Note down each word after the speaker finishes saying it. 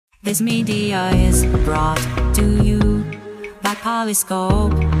This media is brought to you by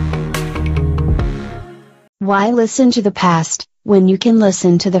Polyscope. Why listen to the past when you can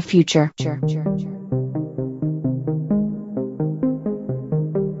listen to the future?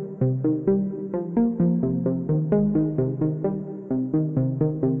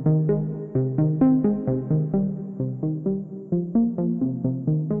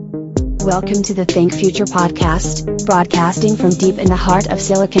 Welcome to the Think Future podcast, broadcasting from deep in the heart of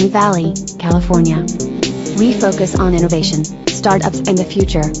Silicon Valley, California. We focus on innovation, startups, and the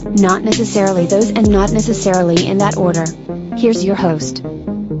future, not necessarily those and not necessarily in that order. Here's your host.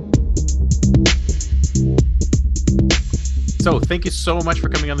 So thank you so much for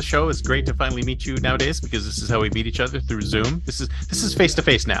coming on the show. It's great to finally meet you nowadays because this is how we meet each other, through Zoom. This is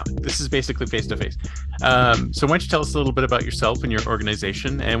face-to-face now. This is basically face-to-face. So why don't you tell us a little bit about yourself and your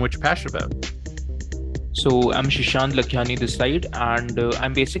organization and what you're passionate about? So I'm Shushant this side, and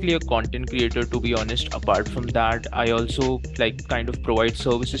I'm basically a content creator, to be honest. Apart from that, I also kind of provide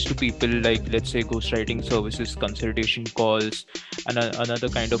services to people, like let's say ghostwriting services, consultation calls, and another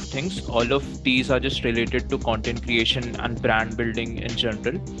kind of things. All of these are just related to content creation and brand building in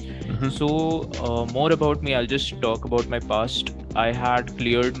general. Mm-hmm. So more about me, I'll just talk about my past. I had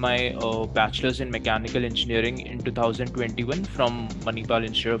cleared my bachelor's in mechanical engineering in 2021 from Manipal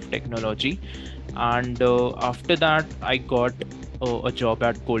Institute of Technology. And after that, I got a job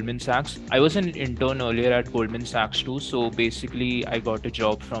at Goldman Sachs. I was an intern earlier at Goldman Sachs too. So basically, I got a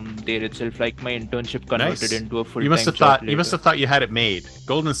job from there itself. Like my internship converted into a full-time job later. You must have thought you had it made.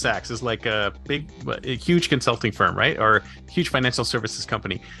 Goldman Sachs is like a huge consulting firm, right? Or huge financial services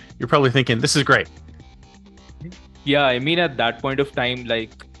company. You're probably thinking, this is great. Yeah, I mean, at that point of time,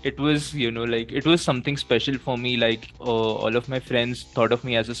 it was, it was something special for me. All of my friends thought of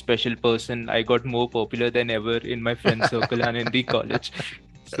me as a special person. I got more popular than ever in my friend circle and in the college.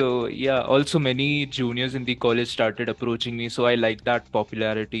 So yeah, also many juniors in the college started approaching me. So I liked that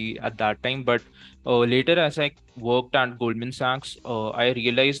popularity at that time. But later, as I worked at Goldman Sachs, I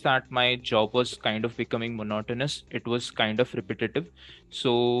realized that my job was kind of becoming monotonous. It was kind of repetitive.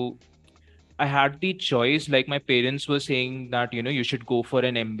 So I had the choice. Like my parents were saying that, you should go for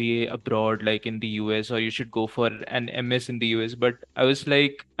an MBA abroad, like in the US, or you should go for an MS in the US. But I was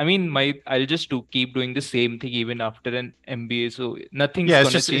like, I mean, I'll just keep doing the same thing even after an MBA. So nothing's gonna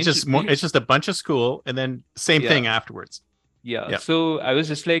change. It's just a bunch of school and then same thing afterwards. Yeah. So I was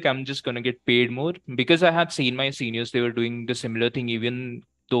just like, I'm just gonna get paid more, because I had seen my seniors, they were doing the similar thing, even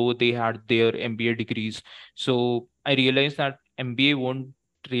though they had their MBA degrees. So I realized that MBA won't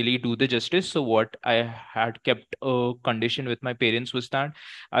really do the justice. So what I had kept a condition with my parents was that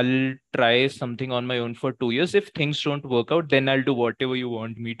I'll try something on my own for 2 years. If things don't work out, then I'll do whatever you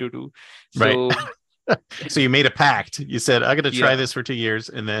want me to do. So right. So you made a pact. You said, I'm going to try this for 2 years,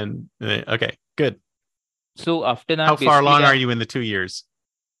 and then okay, good. So after that, how far along are you in the 2 years?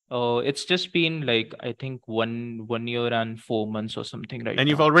 It's just been I think one year and 4 months or something, right? And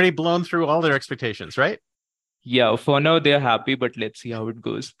you've already blown through all their expectations, right? Yeah, for now they're happy, but let's see how it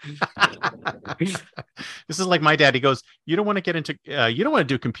goes. This is like my dad. He goes, you don't want to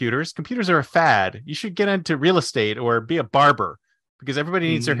do computers. Computers are a fad. You should get into real estate or be a barber, because everybody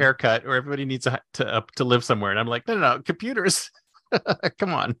needs their haircut, or everybody needs to live somewhere. And I'm like, no, computers.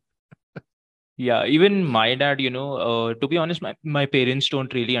 Come on. Yeah, even my dad, to be honest, my parents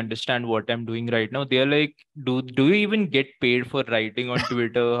don't really understand what I'm doing right now. They're like, do you even get paid for writing on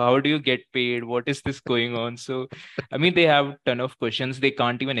Twitter? How do you get paid? What is this going on? So, I mean, they have a ton of questions. They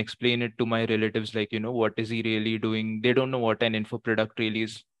can't even explain it to my relatives, what is he really doing? They don't know what an info product really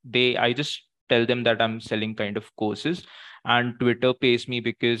is. I just tell them that I'm selling kind of courses, and Twitter pays me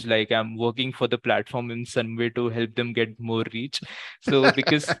because I'm working for the platform in some way to help them get more reach. So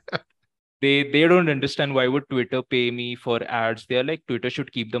because they don't understand, why would Twitter pay me for ads? They're like, Twitter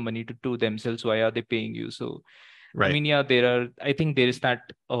should keep the money to themselves. Why are they paying you? So right. I mean, yeah, I think there is that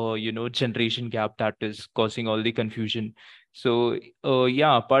generation gap that is causing all the confusion. So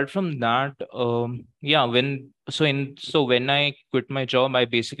yeah, apart from that, yeah, when I quit my job, I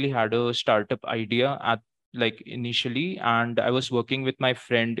basically had a startup idea at initially, and I was working with my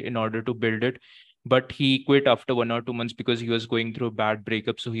friend in order to build it. But he quit after 1 or 2 months because he was going through a bad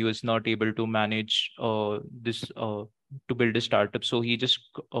breakup. So he was not able to manage this to build a startup. So he just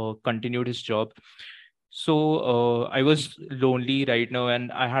continued his job. So I was lonely right now,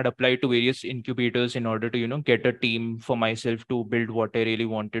 and I had applied to various incubators in order to, get a team for myself to build what I really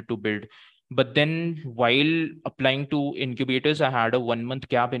wanted to build. But then while applying to incubators, I had a 1 month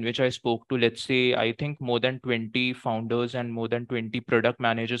gap in which I spoke to, let's say, I think more than 20 founders and more than 20 product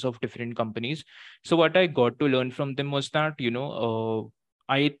managers of different companies. So what I got to learn from them was that,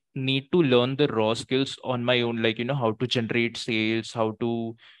 I need to learn the raw skills on my own, like, how to generate sales, how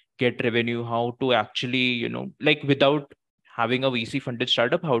to get revenue, how to actually, like without having a VC funded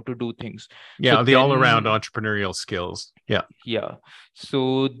startup, how to do things. So Yeah, the all around then, entrepreneurial skills. Yeah. yeah.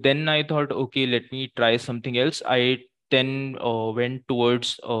 So then I thought, okay, let me try something else. I then went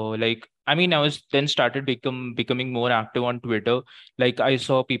towards like, I mean, I was then started becoming more active on Twitter. Like I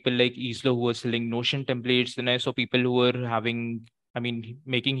saw people like Isla who were selling Notion templates. Then I saw people who were having, I mean,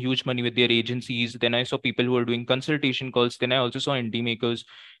 making huge money with their agencies. Then I saw people who were doing consultation calls. Then I also saw indie makers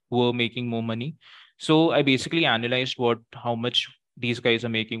who were making more money. So I basically analyzed how much these guys are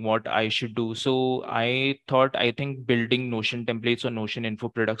making, what I should do. So I thought, I think building Notion templates or Notion info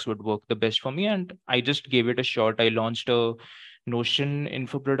products would work the best for me. And I just gave it a shot. I launched a Notion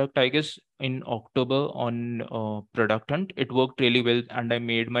info product, I guess, in October on Product Hunt. It worked really well, and I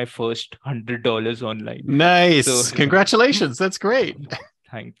made my first $100 online. So Nice. Congratulations. That's great.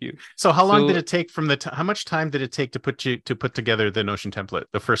 thank you. So how long did So it take from how much time did it take to put together the Notion template,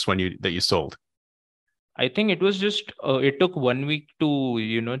 the first one that you sold? I think it was just it took 1 week to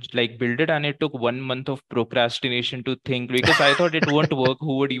like build it, and it took 1 month of procrastination to think, because I thought it won't work.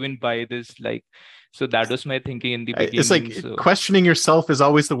 Who would even buy this? Like, so that was my thinking in the It's beginning. like So questioning yourself is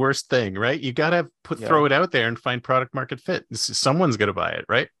always the worst thing, right? You got to yeah. throw it out there and find product market fit. Someone's going to buy it,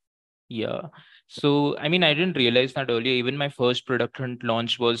 right? Yeah. So, I mean, I didn't realize that earlier. Even my first product hunt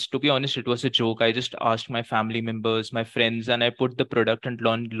launch was, to be honest, it was a joke. I just asked my family members, my friends, and I put the product hunt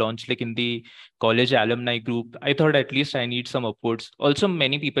launch like in the college alumni group. I thought at least I need some upvotes. Also,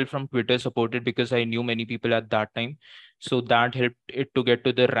 many people from Twitter supported because I knew many people at that time. So that helped it to get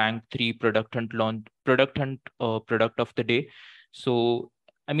to the rank 3 product hunt product of the day. So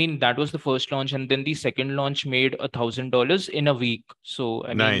I mean, that was the first launch, and then the second launch made $1,000 in a week. So, I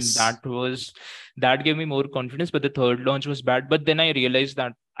mean, Nice. that gave me more confidence. But the third launch was bad. But then I realized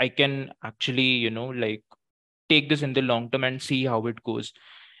that I can actually, like take this in the long term and see how it goes.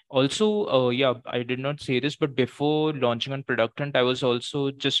 Also, yeah, I did not say this, but before launching on Product Hunt, I was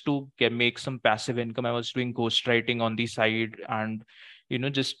also just to make some passive income. I was doing ghostwriting on the side, and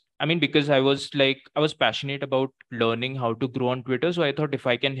just, I mean, because I was passionate about learning how to grow on Twitter. So I thought if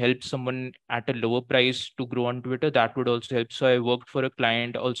I can help someone at a lower price to grow on Twitter, that would also help. So I worked for a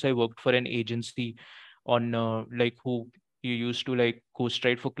client. Also, I worked for an agency on like who you used to like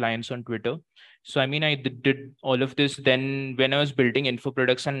ghostwrite for clients on Twitter. So I mean, I did all of this. Then when I was building info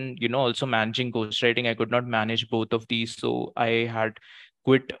products and also managing ghostwriting, I could not manage both of these. So I had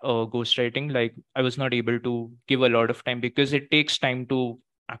quit ghostwriting. Like I was not able to give a lot of time, because it takes time to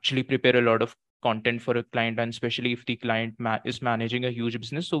actually prepare a lot of content for a client, and especially if the client is managing a huge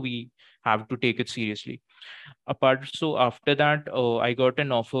business. So we have to take it seriously. So after that, I got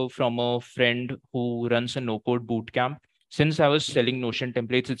an offer from a friend who runs a no code boot camp. Since I was selling Notion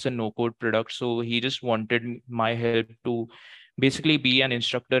templates, it's a no code product. So he just wanted my help to basically be an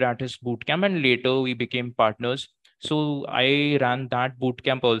instructor at his boot camp. And later we became partners. So I ran that boot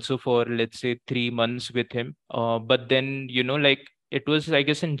camp also for, let's say, 3 months with him. But then, like, it was, I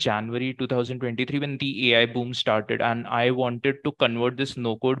guess, in January 2023 when the AI boom started. And I wanted to convert this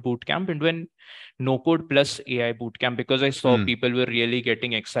no code boot camp into an no code plus AI bootcamp, because I saw Hmm. people were really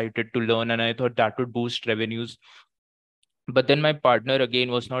getting excited to learn, and I thought that would boost revenues. But then my partner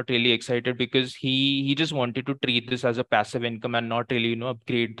again was not really excited, because he just wanted to treat this as a passive income and not really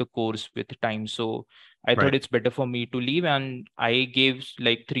upgrade the course with time. So I thought Right. it's better for me to leave, and I gave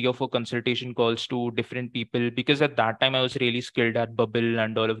like 3 or 4 consultation calls to different people, because at that time I was really skilled at Bubble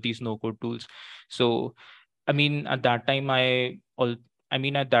and all of these no code tools. So I mean, at that time,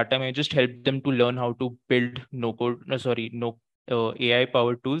 at that time, I just helped them to learn how to build no code, no, sorry, no AI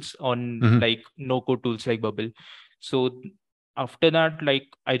powered tools on Hmm. like no code tools like Bubble. So after that, like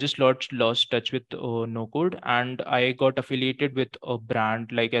I just lost touch with no code, and I got affiliated with a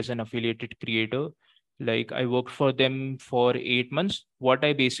brand like as an affiliated creator. Like I worked for them for 8 months. What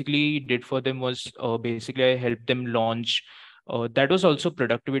I basically did for them was basically I helped them launch that was also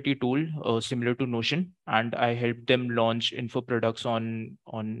productivity tool similar to Notion, and I helped them launch info products on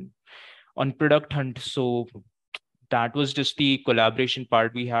Product Hunt. So that was just the collaboration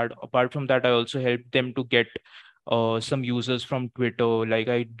part we had. Apart from that, I also helped them to get some users from Twitter. Like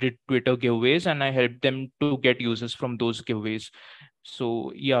I did Twitter giveaways, and I helped them to get users from those giveaways.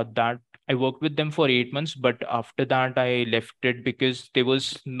 So yeah, that I worked with them for 8 months, but after that I left it because there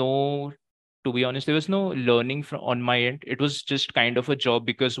was no, to be honest, there was no learning from on my end. It was just kind of a job,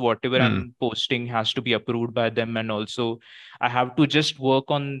 because whatever Hmm. I'm posting has to be approved by them, and also I have to just work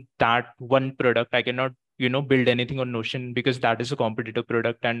on that one product. I cannot build anything on Notion, because that is a competitor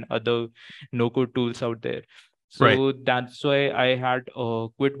product and other no code tools out there. Right. So that's why I had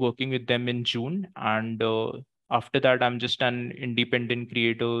quit working with them in June. And after that, I'm just an independent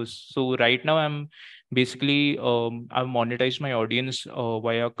creator. So right now, I'm basically, I've monetized my audience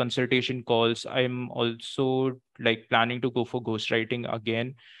via consultation calls. I'm also like planning to go for ghostwriting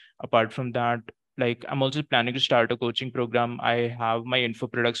again. Apart from that, like I'm also planning to start a coaching program. I have my info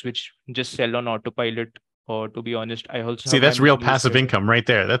products, which just sell on autopilot. Or to be honest, I also See, have my that's real passive newsletter. income right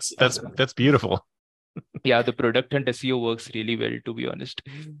there. That's beautiful. Yeah, the product and SEO works really well, to be honest.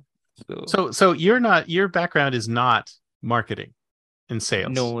 So So your background is not marketing and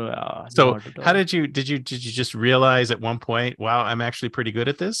sales. no, So not at how all. did you just realize at one point, wow, I'm actually pretty good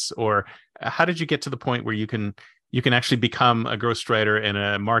at this? Or how did you get to the point where you can actually become a ghostwriter and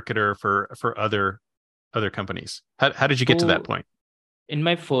a marketer for other companies? How did you get to that So point? in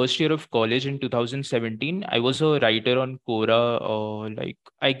my first year of college in 2017, I was a writer on Quora. Like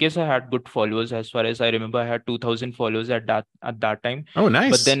I guess I had good followers as far as I remember. I had 2,000 followers at that time. Oh, But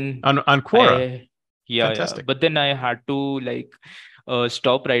nice. then On Quora. I yeah. Fantastic. But then I had to like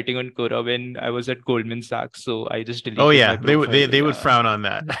stop writing on Quora when I was at Goldman Sachs. So I just Oh deleted my yeah, they would profile. they would Yeah. frown on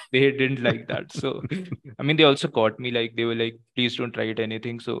that. They didn't like that. So I mean they also caught me, like they were like, please don't write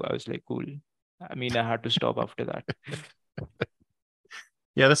anything. So I was like, cool. I mean, I had to stop after that.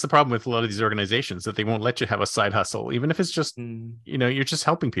 Yeah, that's the problem with a lot of these organizations, that they won't let you have a side hustle, even if it's just, Mm, you're just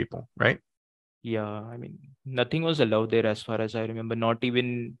helping people, right? yeah, I mean, nothing was allowed there as far as I remember. Not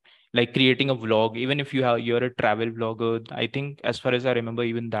even like creating a vlog. Even if you're a travel vlogger, I think as far as I remember,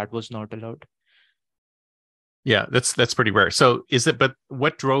 even that was not allowed. Yeah, that's pretty rare. So but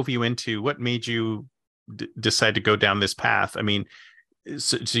what drove you into, what made you decide to go down this path? I mean,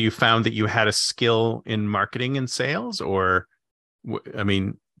 so you found that you had a skill in marketing and sales, or I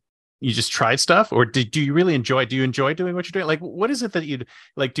mean, you just tried stuff, or do you really do you enjoy doing what you're doing? Like, what is it that you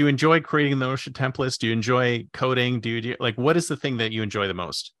like? Do you enjoy creating the Notion templates? Do you enjoy coding? Like, what is the thing that you enjoy the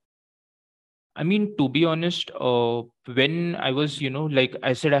most? I mean, to be honest, when I was, like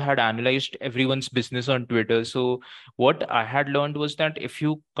I said, I had analyzed everyone's business on Twitter. So what I had learned was that if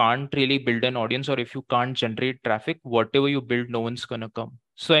you can't really build an audience, or if you can't generate traffic, whatever you build, no one's gonna come.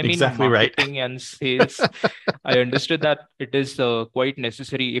 So I mean, Exactly right. marketing and sales, I understood that it is quite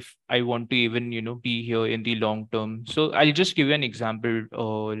necessary if I want to even, be here in the long term. So I'll just give you an example.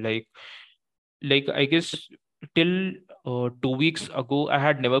 Like I guess till 2 weeks ago, I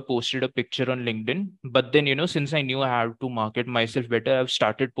had never posted a picture on LinkedIn. But then, since I knew I had to market myself better, I've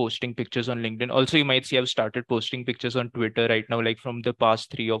started posting pictures on LinkedIn. Also, you might see I've started posting pictures on Twitter right now, like from the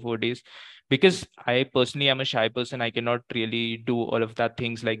past 3 or 4 days, because I personally am a shy person. I cannot really do all of that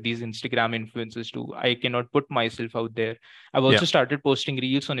things like these Instagram influencers do. I cannot put myself out there. I've Yeah. also started posting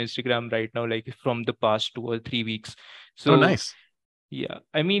reels on Instagram right now, like from the past 2 or 3 weeks. Oh, So nice. yeah,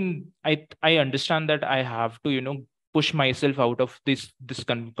 I mean, I understand that I have to, push myself out of this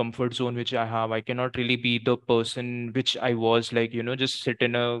comfort zone which I have. I cannot really be the person which I was, like, just sit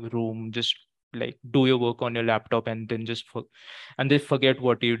in a room, just like do your work on your laptop and then and then forget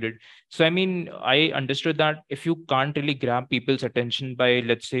what you did. So I mean, I understood that if you can't really grab people's attention by,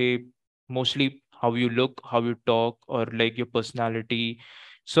 let's say, mostly how you look, how you talk, or like your personality,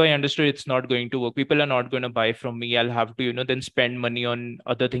 so I understood it's not going to work. People are not going to buy from me. I'll have to, then spend money on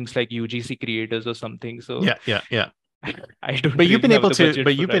other things like UGC creators or something. So Yeah, yeah, yeah. I don't But you've really been have able the to, budget for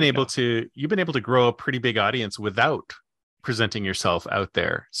right now. you've been able to grow a pretty big audience without presenting yourself out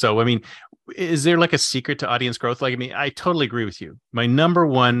there. So, I mean, is there like a secret to audience growth? Like, I mean, I totally agree with you. My number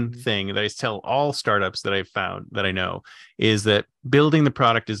one Mhm. thing that I tell all startups that I've found that I know is that building the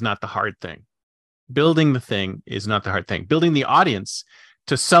product is not the hard thing. Building the thing is not the hard thing. Building the audience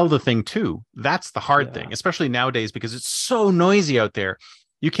to sell the thing to, that's the hard Yeah. thing, especially nowadays because it's so noisy out there.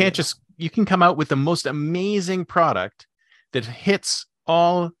 Yeah. You can come out with the most amazing product that hits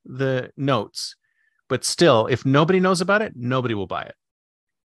all the notes, but still, if nobody knows about it, nobody will buy it.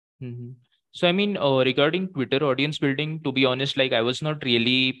 Mhm. So, I mean, regarding Twitter audience building, to be honest, like I was not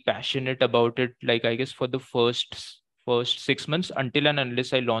really passionate about it. Like I guess for the first 6 months, until and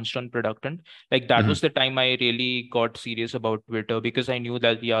unless I launched on product, and like that Mhm. was the time I really got serious about Twitter, because I knew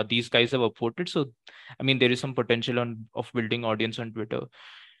that yeah, these guys have upvoted. So, I mean, there is some potential of building audience on Twitter.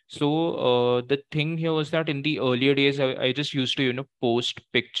 So the thing here was that in the earlier days, I just used to, post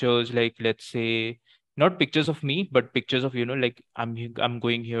pictures, like let's say not pictures of me, but pictures of, like I'm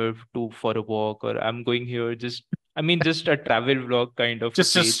going here for a walk, or I'm going here just, I mean, just a travel vlog kind of a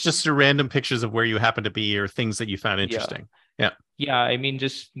Just just page. just random pictures of where you happen to be or things that you found Yeah. interesting. Yeah. Yeah, I mean,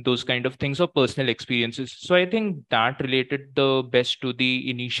 just those kind of things or personal experiences. So I think that related the best to the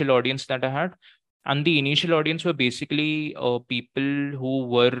initial audience that I had. And the initial audience were basically people who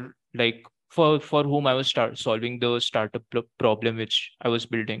were like for whom I was solving the startup problem which I was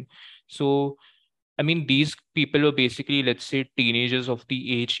building. So I mean, these people were basically, let's say, teenagers of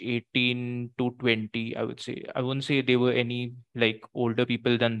the age 18 to 20, I would say. I wouldn't say they were any like older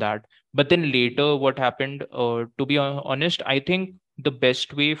people than that. But then later, what happened, to be honest, I think the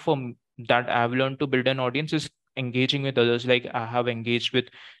best way for that I've learned to build an audience is engaging with others. Like I have engaged with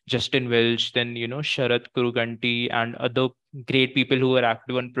Justin Welch, then, Sharat Kuruganti and other great people who are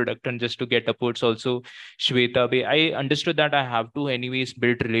active on product and just to get upwards also Shweta Bay. I understood that I have to anyways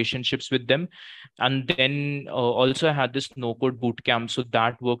build relationships with them. And then also I had this no code boot camp, so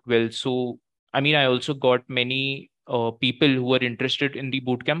that worked well. So I mean, I also got many people who were interested in the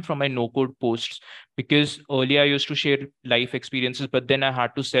boot camp from my no code posts, because earlier I used to share life experiences, but then I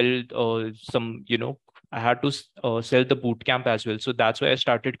had to sell some, I had to sell the boot camp as well. So that's why I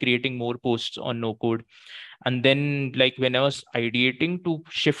started creating more posts on no code. And then, like, when I was ideating to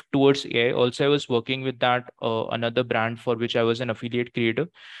shift towards AI, also I was working with that another brand for which I was an affiliate creator.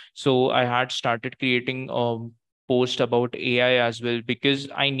 So I had started creating post about AI as well, because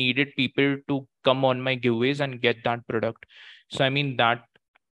I needed people to come on my giveaways and get that product. So I mean, that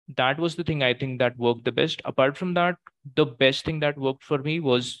was the thing I think that worked the best. Apart from that, the best thing that worked for me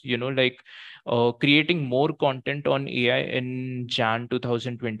was, like, creating more content on AI in Jan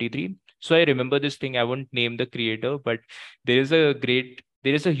 2023. So I remember this thing. I won't name the creator, but there is a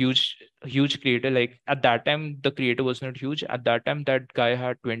huge creator. Like at that time, the creator was not huge. At that time, that guy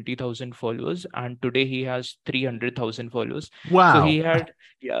had 20,000 followers, and today he has 300,000 followers. So he Wow. had,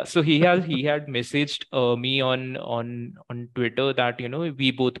 yeah. So he had messaged me on Twitter that,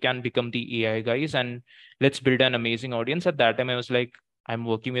 we both can become the AI guys and let's build an amazing audience. At that time, I was like, I'm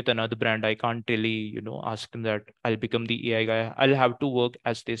working with another brand. I can't really, ask them that I'll become the AI guy. I'll have to work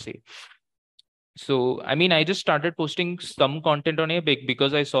as they say. So, I mean, I just started posting some content on Epic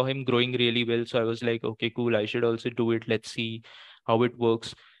because I saw him growing really well. So I was like, okay, cool. I should also do it. Let's see how it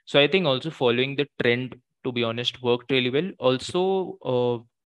works. So I think also following the trend, to be honest, worked really well. Also,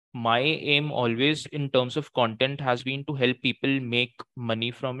 my aim always in terms of content has been to help people make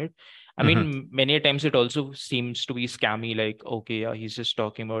money from it. I Mhm. mean, many a times it also seems to be scammy, like, okay, yeah, he's just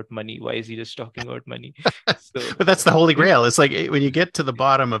talking about money. Why is he just talking about money? So, But that's the holy grail. It's like when you get to the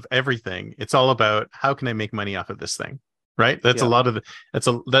bottom of everything, it's all about how can I make money off of this thing, right? That's a yeah. lot of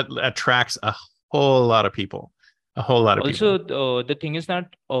that attracts a whole lot of people, a whole lot of people. Also, the thing is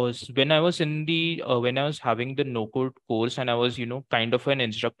that when I was in the when I was having the no code course and I was, kind of an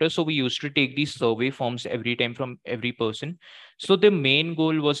instructor, so we used to take these survey forms every time from every person. So the main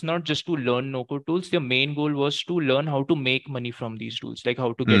goal was not just to learn no code tools. The main goal was to learn how to make money from these tools, like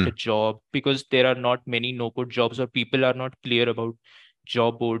how to get a Mm, job, because there are not many no code jobs or people are not clear about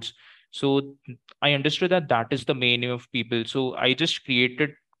job boards. So I understood that that is the main aim of people. So I just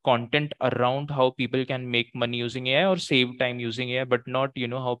created content around how people can make money using AI or save time using AI, but not,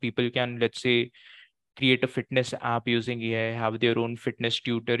 how people can, let's say, create a fitness app using AI, have their own fitness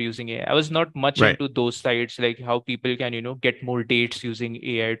tutor using AI. I was not much right, into those sites, like how people can, get more dates using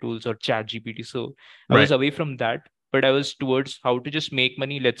AI tools or chat GPT. So I was right. away from that, but I was towards how to just make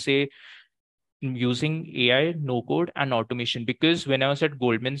money, let's say, using AI, no code, and automation. Because when I was at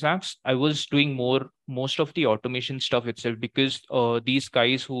Goldman Sachs, I was doing most of the automation stuff itself. Because these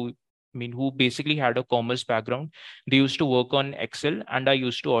guys who basically had a commerce background, they used to work on Excel, and I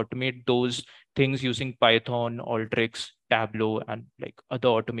used to automate those things using Python, Alteryx, Tableau, and like other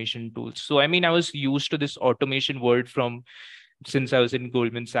automation tools. So I mean, I was used to this automation world from since I was in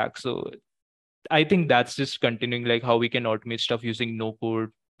Goldman Sachs. So I think that's just continuing, like how we can automate stuff using no code,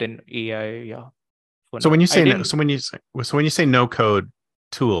 then AI. Yeah, for So when now. you I say no, didn't. so when you say no code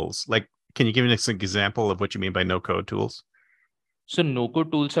tools, like, can you give me an example of what you mean by no code tools? So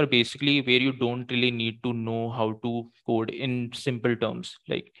no-code tools are basically where you don't really need to know how to code in simple terms.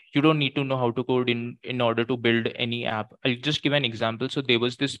 Like you don't need to know how to code in order to build any app. I'll just give an example. So there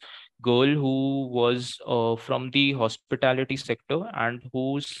was this girl who was from the hospitality sector, and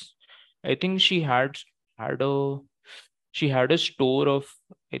who's, I think had a she had a store of,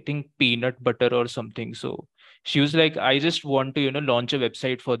 I think, peanut butter or something. So she was like, I just want to, launch a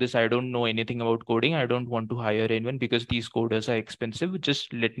website for this. I don't know anything about coding. I don't want to hire anyone because these coders are expensive.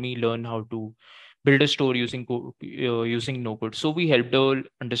 Just let me learn how to build a store using using no code. So we helped her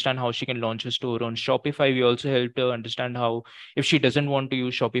understand how she can launch a store on Shopify. We also helped her understand how, if she doesn't want to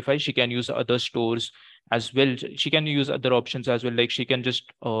use Shopify, she can use other stores as well. She can use other options as well. Like she can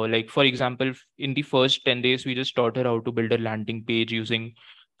just like, for example, in the first 10 days, we just taught her how to build a landing page using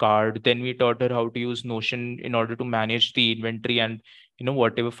Card. Then we taught her how to use Notion in order to manage the inventory and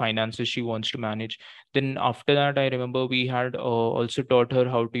whatever finances she wants to manage. Then after that, I remember we had also taught her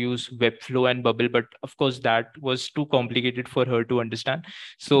how to use Webflow and Bubble, but of course that was too complicated for her to understand.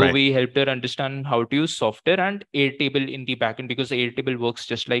 So Right. we helped her understand how to use software and Airtable in the backend, because Airtable works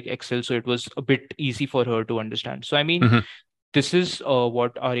just like Excel, so it was a bit easy for her to understand. So I mean, Mhm. this is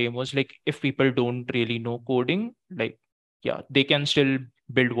what our aim was. Like, if people don't really know coding, like, yeah, they can still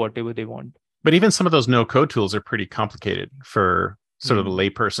build whatever they want. But even some of those no code tools are pretty complicated for sort of a Hmm.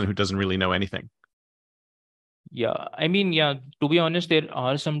 layperson who doesn't really know anything. Yeah, I mean, yeah, to be honest, there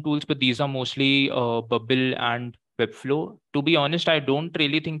are some tools, but these are mostly Bubble and Webflow. To be honest, I don't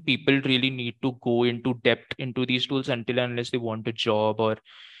really think people really need to go into depth into these tools until and unless they want a job, or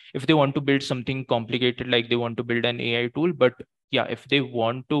if they want to build something complicated, like they want to build an AI tool. But yeah, if they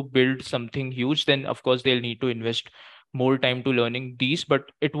want to build something huge, then of course they'll need to invest more time to learning these.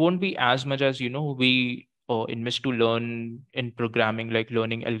 But it won't be as much as, we invest to learn in programming, like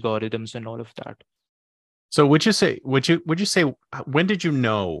learning algorithms and all of that. So would you say when did you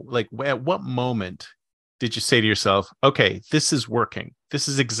know, like at what moment did you say to yourself, okay, this is working. This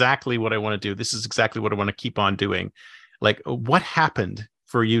is exactly what I want to do. This is exactly what I want to keep on doing. Like what happened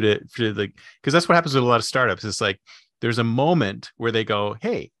for you for the, because that's what happens with a lot of startups. It's like there's a moment where they go,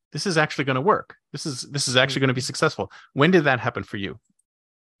 hey, this is actually going to work. This is actually going to be successful. When did that happen for you?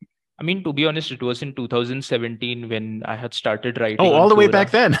 I mean, to be honest, it was in 2017 when I had started Oh, writing all on the way back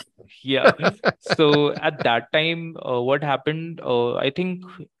Quora. then. Yeah. So at that time, what happened? I think,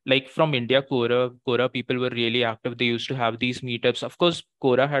 like, from India, Quora people were really active. They used to have these meetups. Of course,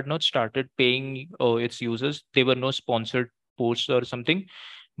 Quora had not started paying its users. There were no sponsored posts or something.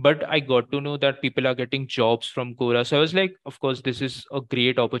 But I got to know that people are getting jobs from Quora. So I was like, of course, this is a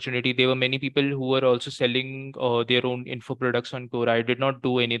great opportunity. There were many people who were also selling their own info products on Quora. I did not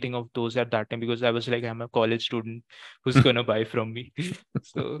do anything of those at that time, because I was like, I'm a college student who's gonna buy from me.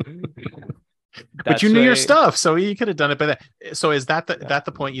 So But you that's knew your why, stuff, so you could have done it by that. So is that yeah. that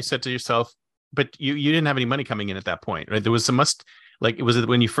the point you said to yourself? But you didn't have any money coming in at that point, right? There was a must, like, was it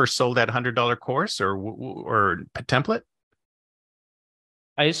when you first sold that $100 course or template?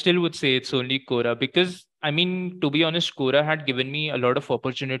 I still would say it's only Quora, because I mean, to be honest, Quora had given me a lot of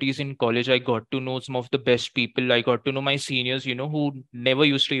opportunities in college. I got to know some of the best people. I got to know my seniors, who never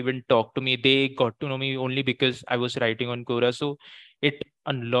used to even talk to me. They got to know me only because I was writing on Quora. So it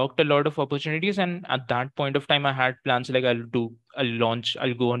unlocked a lot of opportunities. And at that point of time, I had plans like, I'll launch,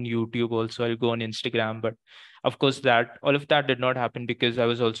 I'll go on YouTube also, I'll go on Instagram. But of course, that all of that did not happen because I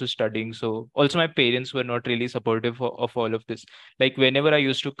was also studying. So also my parents were not really supportive of all of this. Like, whenever I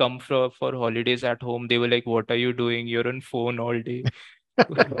used to come for holidays at home, they were like, what are you doing? You're on phone all day.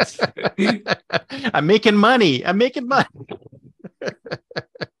 I'm making money. I'm making money.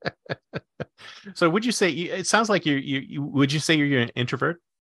 So would you say it sounds like you would you say you're an introvert?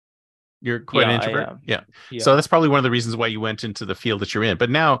 You're quite an Yeah, I introvert. am. Yeah. So Yeah. that's probably one of the reasons why you went into the field that you're in. But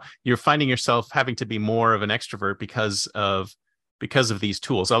now you're finding yourself having to be more of an extrovert because of these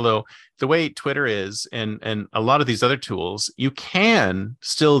tools. Although the way Twitter is and a lot of these other tools, you can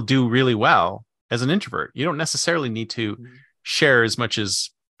still do really well as an introvert. You don't necessarily need to share as much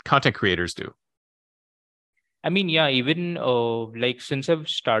as content creators do. I mean, yeah, even like, since I've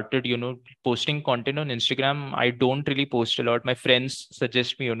started, posting content on Instagram, I don't really post a lot. My friends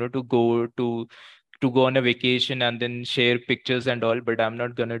suggest me, to go on a vacation and then share pictures and all, but I'm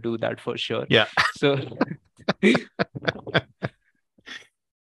not gonna do that for sure. Yeah. So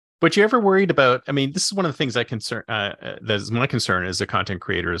But you ever worried about, I mean, this is one of the things that is my concern as a content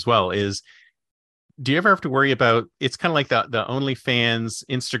creator as well, is do you ever have to worry about, it's kind of like the OnlyFans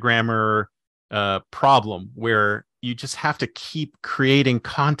Instagrammer problem where you just have to keep creating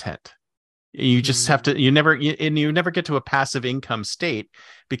content. You just have to, you never get to a passive income state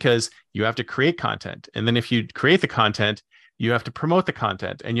because you have to create content. And then if you create the content, you have to promote the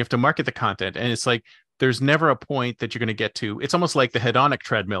content and you have to market the content. And it's like, there's never a point that you're going to get to. It's almost like the hedonic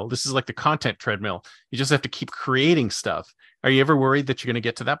treadmill. This is like the content treadmill. You just have to keep creating stuff. Are you ever worried that you're going to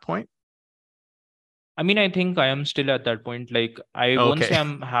get to that point? I mean, I think I am still at that point. Like, I won't say Okay.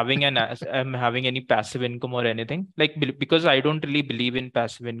 I'm having any passive income or anything. Like, because I don't really believe in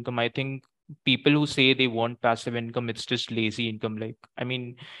passive income. I think people who say they want passive income, it's just lazy income. Like, I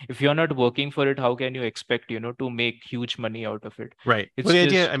mean, if you're not working for it, how can you expect, to make huge money out of it? Right. Well, It's the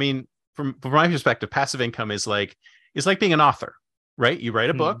idea, just, I mean, from my perspective, passive income is like, it's like being an author, right? You write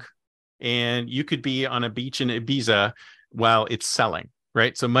a hmm, book and you could be on a beach in Ibiza while it's selling,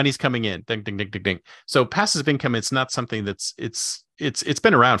 right? So money's coming in, ding, ding, ding, ding, ding. So passive income, it's not something it's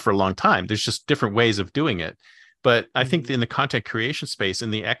been around for a long time. There's just different ways of doing it. But I think hmm, in the content creation space,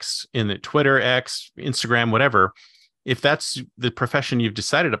 in the Twitter, X, Instagram, whatever, if that's the profession you've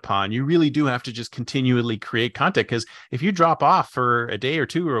decided upon, you really do have to just continually create content, because if you drop off for a day or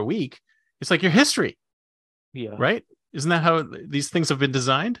two or a week, it's like your history, Yeah. right? Isn't that how these things have been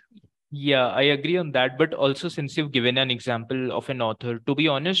designed? Yeah, I agree on that. But also, since you've given an example of an author, to be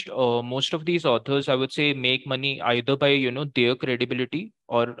honest, most of these authors, I would say, make money either by, their credibility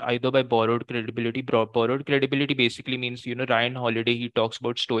or either by borrowed credibility. Borrowed credibility basically means, Ryan Holiday, he talks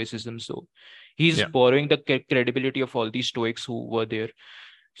about stoicism. So he's Yeah. borrowing the credibility of all these stoics who were there.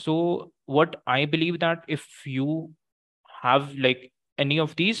 So what I believe that if you have like any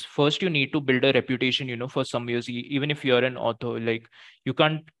of these, first you need to build a reputation, for some years. Even if you're an author, like you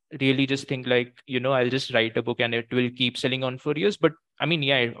can't really just think like, I'll just write a book and it will keep selling on for years. But I mean,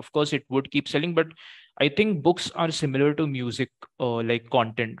 yeah, of course it would keep selling, but I think books are similar to music, like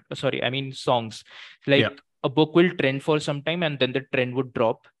content, sorry, I mean songs. Yeah. Like a book will trend for some time and then the trend would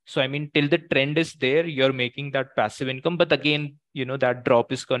drop. So I mean, till the trend is there, you're making that passive income. But again, that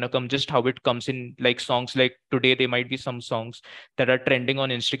drop is gonna come just how it comes in. Like songs, like today there might be some songs that are trending on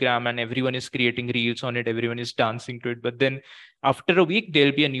Instagram and everyone is creating reels on it, everyone is dancing to it. But then after a week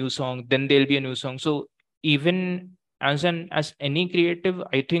there'll be a new song, then there'll be a new song. So even as any creative,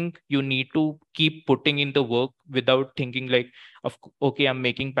 I think you need to keep putting in the work without thinking like, okay, I'm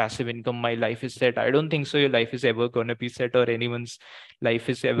making passive income, my life is set. I don't think so. Your life is ever going to be set, or anyone's life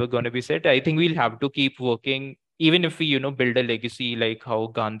is ever going to be set. I think we'll have to keep working, even if we build a legacy like how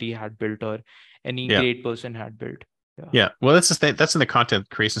Gandhi had built, or any Yeah. great person had built. Yeah. Well, that's the thing. That's in the content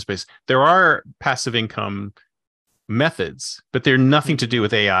creation space. There are passive income methods, but they're nothing to do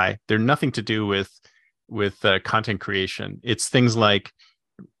with AI. They're nothing to do with content creation. It's things like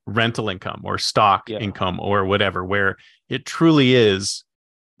rental income or stock income or whatever, where it truly is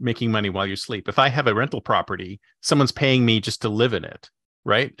making money while you sleep. If I have a rental property, someone's paying me just to live in it,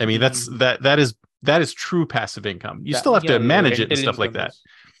 right? I mean, that is true passive income. You still have to manage it and stuff like that.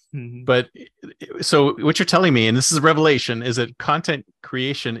 But so what you're telling me, and this is a revelation, is that content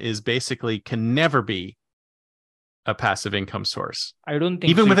creation is basically can never be a passive income source. I don't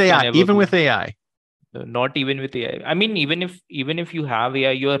think even so with AI, even with AI. Not even with AI. I mean, even if you have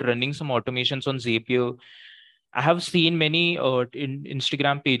AI, you are running some automations on Zapier. I have seen many in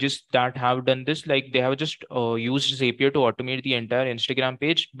Instagram pages that have done this. Like they have just used Zapier to automate the entire Instagram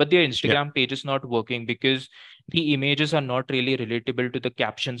page, but their Instagram page is not working because the images are not really relatable to the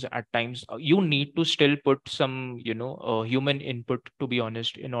captions at times. You need to still put some, human input, to be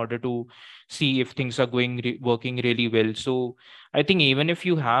honest, in order to see if things are working really well. So I think even if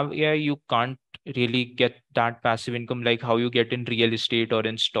you have AI, you can't really get that passive income like how you get in real estate or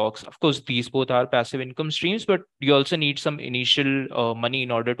in stocks. Of course, these both are passive income streams, but you also need some initial money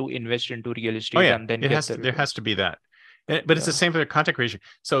in order to invest into real estate and then there has to be that. But it's the same for content creation.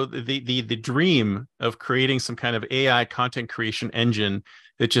 So the dream of creating some kind of AI content creation engine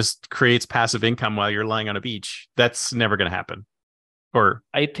that just creates passive income while you're lying on a beach, that's never going to happen. Or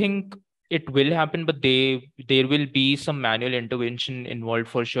I think it will happen, but there will be some manual intervention involved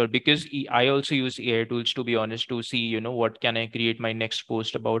for sure, because I also use AI tools, to be honest, to see what can I create my next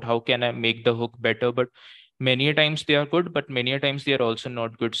post about, how can I make the hook better. But many a times they are good, but many a times they are also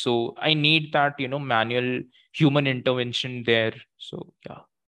not good. So I need that manual human intervention there. So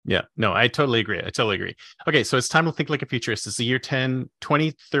yeah, no, I totally agree. Okay, so it's time to think like a futurist. It's the year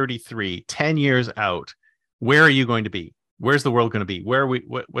 2033, 10 years out. Where are you going to be? Where's the world going to be? Where are we?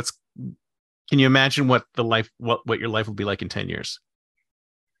 What's? Can you imagine what your life will be like in 10 years?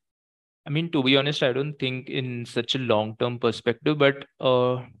 I mean, to be honest, I don't think in such a long-term perspective, but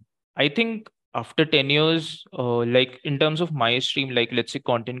I think after 10 years, like in terms of my stream, like let's say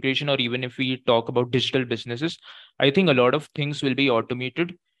content creation, or even if we talk about digital businesses, I think a lot of things will be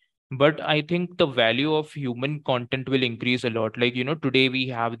automated. But I think the value of human content will increase a lot. Like, today we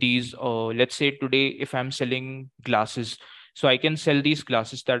have these, let's say today, if I'm selling glasses, so I can sell these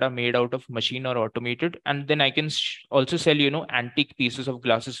glasses that are made out of machine or automated. And then I can also sell, antique pieces of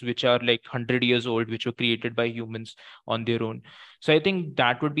glasses, which are like 100 years old, which were created by humans on their own. So I think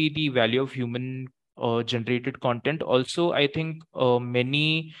that would be the value of human generated content. Also, I think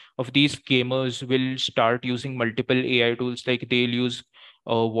many of these gamers will start using multiple AI tools. Like they'll use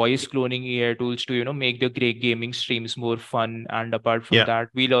voice cloning AI tools to make the great gaming streams more fun. And apart from that,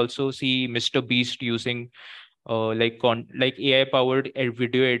 we'll also see Mr. Beast using like AI powered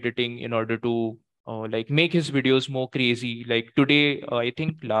video editing in order to like make his videos more crazy. Like today, I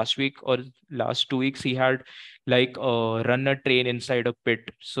think last week or last 2 weeks, he had like run a train inside a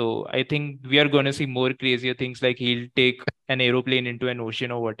pit. So I think we are going to see more crazier things, like he'll take an aeroplane into an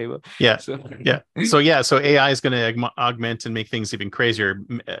ocean or whatever. Yeah. So So AI is going to augment and make things even crazier.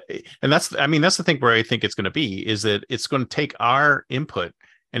 And that's the thing where I think it's going to be is that it's going to take our input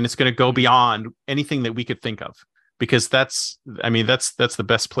and it's going to go beyond anything that we could think of, because that's the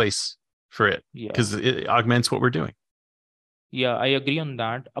best place for it, yeah. because it augments what we're doing. Yeah, I agree on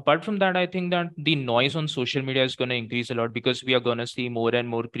that. Apart from that, I think that the noise on social media is going to increase a lot because we are going to see more and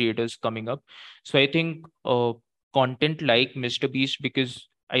more creators coming up. So I think content like Mr. Beast, because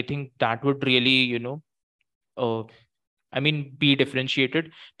I think that would really, uh, be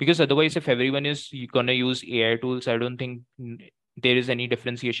differentiated, because otherwise, if everyone is going to use AI tools, I don't think there is any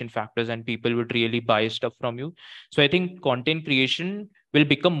differentiation factors and people would really buy stuff from you. So I think content creation will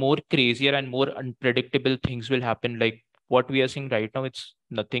become more crazier and more unpredictable things will happen. Like what we are seeing right now, it's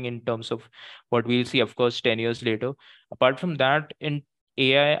nothing in terms of what we'll see, of course, 10 years later. Apart from that, in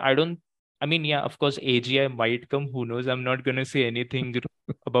AI, yeah, of course, AGI might come. Who knows? I'm not going to say anything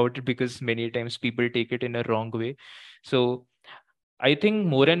about it because many times people take it in a wrong way. So I think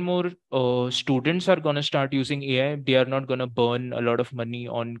more and more students are going to start using AI. They are not going to burn a lot of money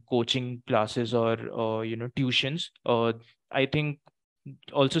on coaching classes or tuitions. I think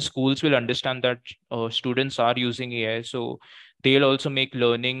also schools will understand that students are using AI, so they'll also make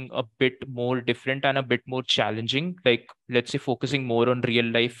learning a bit more different and a bit more challenging. Like let's say focusing more on real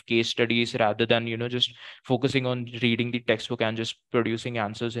life case studies rather than just focusing on reading the textbook and just producing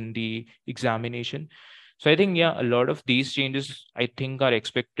answers in the examination. So I think, yeah, a lot of these changes I think are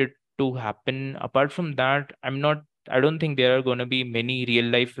expected to happen. Apart from that, I don't think there are going to be many real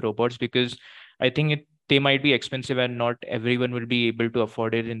life robots because I think they might be expensive and not everyone will be able to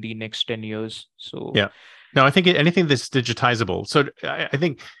afford it in the next 10 years. So Yeah. No, I think anything that's digitizable. So I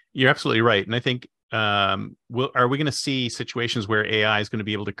think you're absolutely right. And I think, are we going to see situations where AI is going to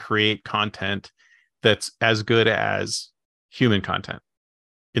be able to create content that's as good as human content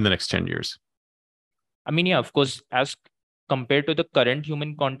in the next 10 years? yeah, of course, as compared to the current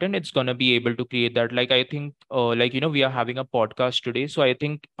human content, it's going to be able to create that. Like, I think, we are having a podcast today. So I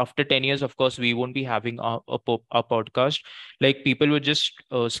think after 10 years, of course, we won't be having a podcast. Like, people would just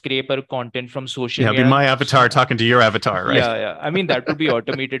scrape our content from social Yeah, it'd be media. my avatar talking to your avatar, right? Yeah. That would be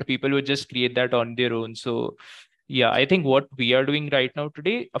automated. People would just create that on their own. So yeah, I think what we are doing right now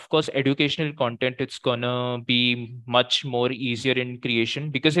today, of course, educational content, it's gonna be much more easier in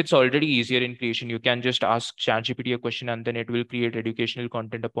creation because it's already easier in creation. You can just ask ChatGPT a question and then it will create educational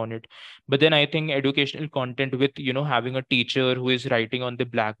content upon it. But then I think educational content with, having a teacher who is writing on the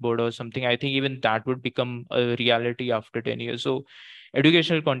blackboard or something, I think even that would become a reality after 10 years. So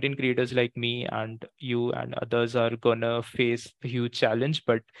educational content creators like me and you and others are gonna face a huge challenge,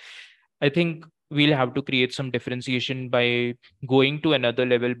 but I think we'll have to create some differentiation by going to another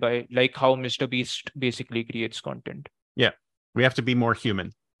level by like how Mr. Beast basically creates content. Yeah. We have to be more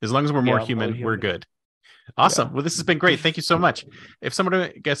human. As long as we're more human, we're good. Awesome. Yeah. Well, this has been great. Thank you so much. If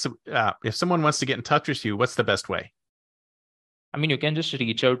someone wants to get in touch with you, what's the best way? You can just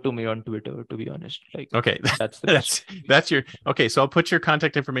reach out to me on Twitter, to be honest. Like, okay, that's the best. that's your okay. So I'll put your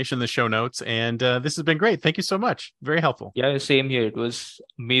contact information in the show notes. And this has been great. Thank you so much. Very helpful. Yeah, same here. It was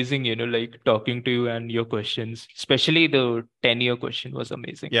amazing, like talking to you and your questions, especially the 10-year question was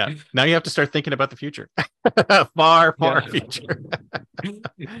amazing. Yeah. Now you have to start thinking about the future. far future.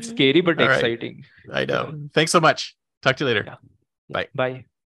 It's scary but exciting. I know. Thanks so much. Talk to you later. Yeah. Bye. Bye.